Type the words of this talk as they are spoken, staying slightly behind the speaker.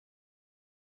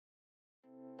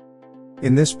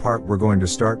In this part we're going to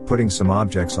start putting some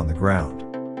objects on the ground.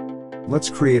 Let's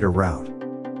create a route.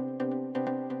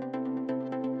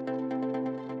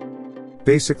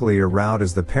 Basically, a route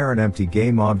is the parent empty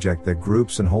game object that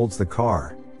groups and holds the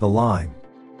car, the line,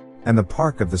 and the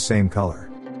park of the same color.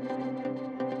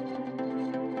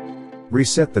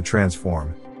 Reset the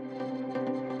transform.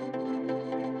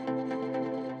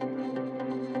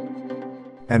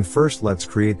 And first let's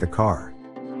create the car.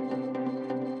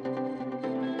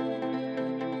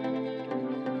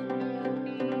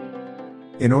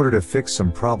 In order to fix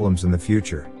some problems in the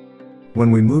future, when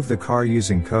we move the car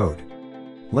using code,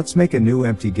 let's make a new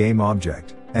empty game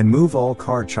object, and move all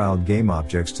car child game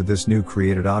objects to this new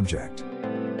created object.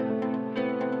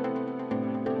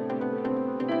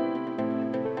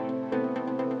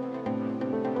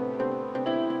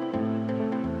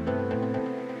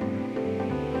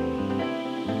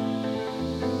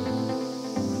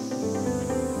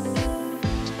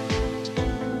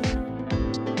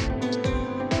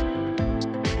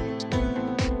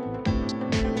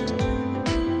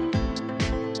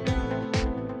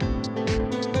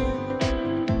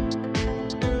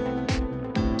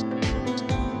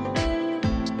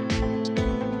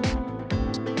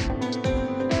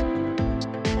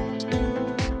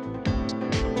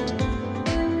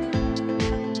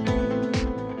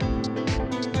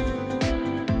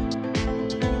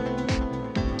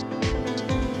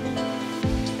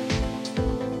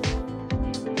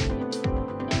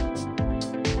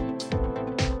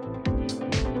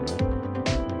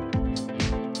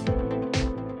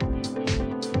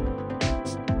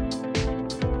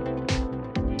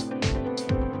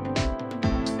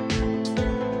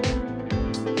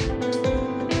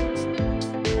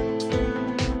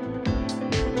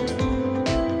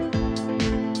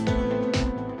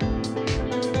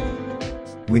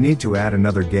 We need to add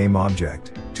another game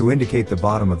object, to indicate the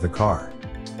bottom of the car.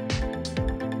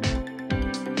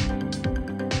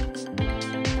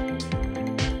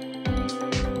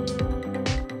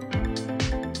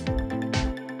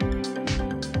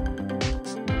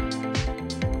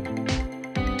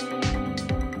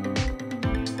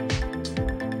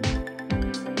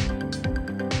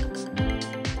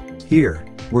 Here,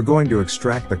 we're going to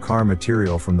extract the car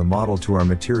material from the model to our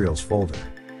materials folder.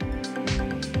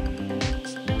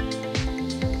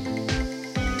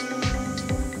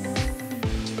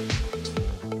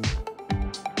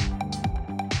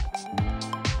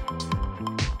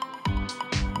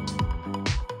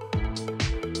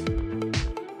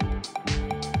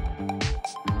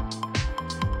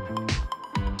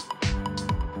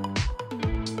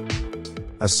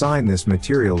 Assign this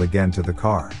material again to the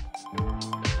car.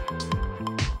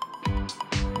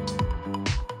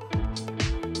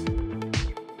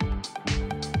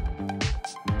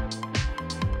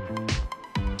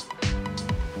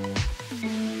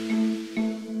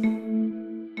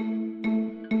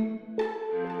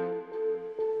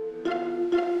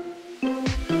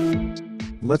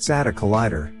 Let's add a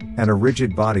collider, and a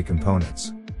rigid body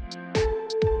components.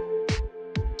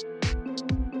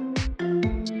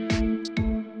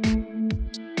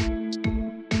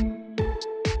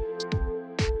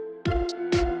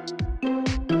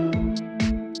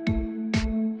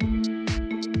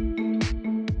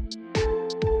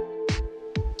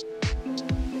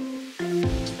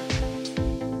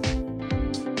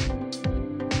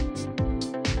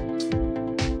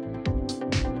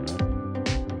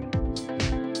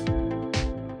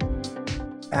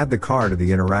 Add the car to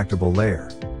the interactable layer.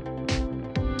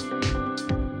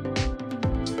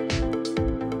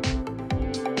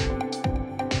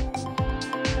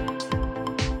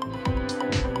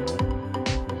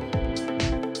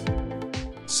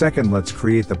 Second, let's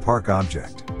create the park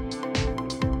object.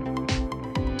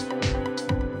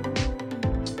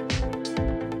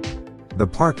 The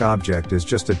park object is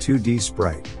just a 2D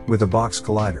sprite, with a box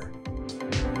collider.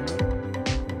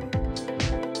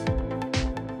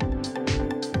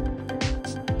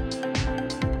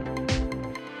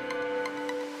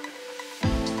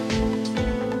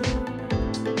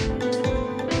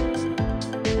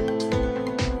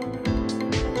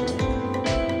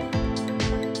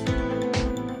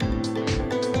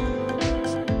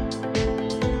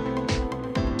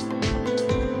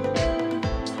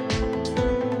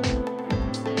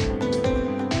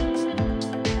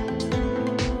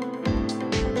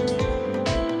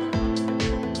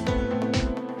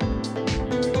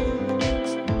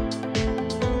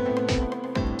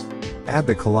 Add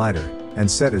the collider,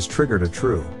 and set as trigger to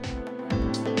true.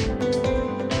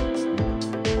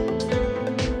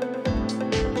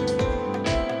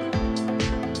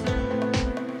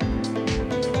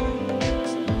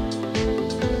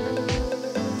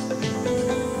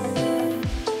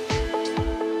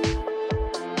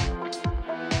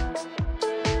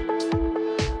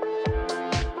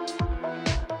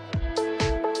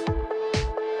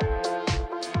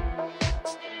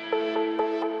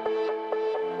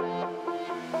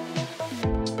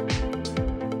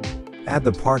 Add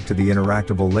the park to the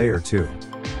interactable layer too.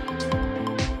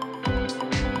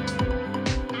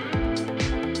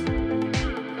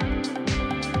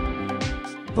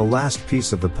 The last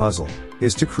piece of the puzzle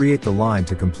is to create the line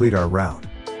to complete our route.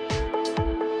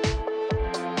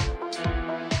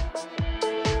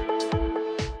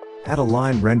 Add a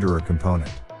line renderer component.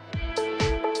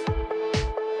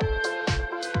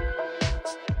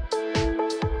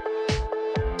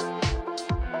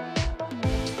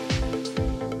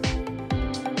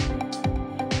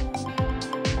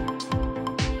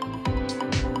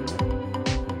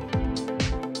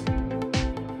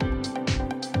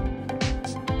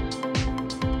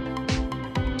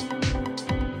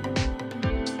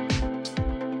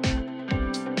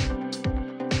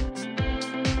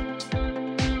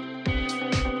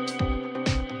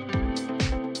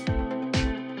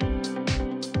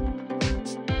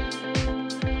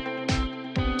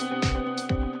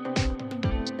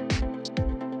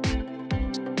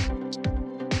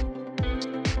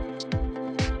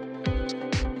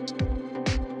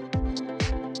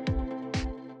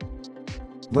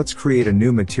 Let's create a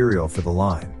new material for the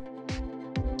line.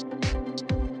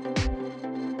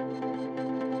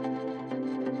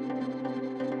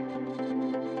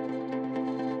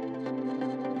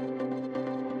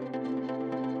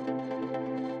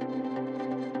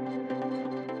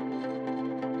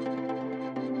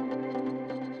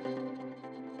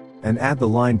 And add the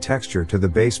line texture to the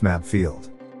base map field.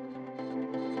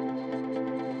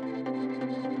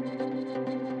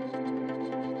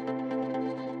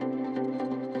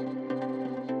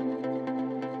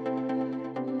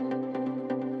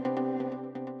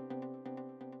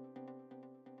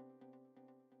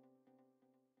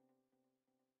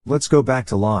 Let's go back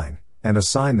to line, and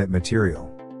assign that material.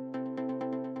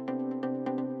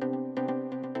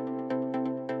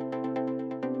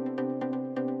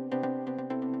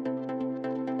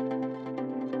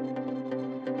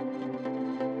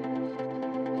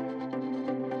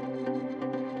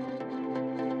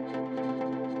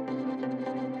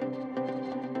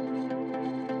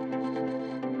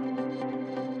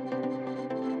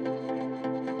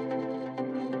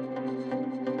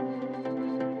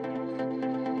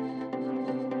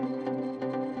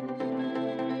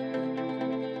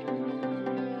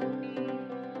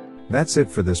 That's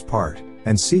it for this part,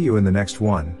 and see you in the next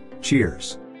one.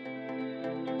 Cheers.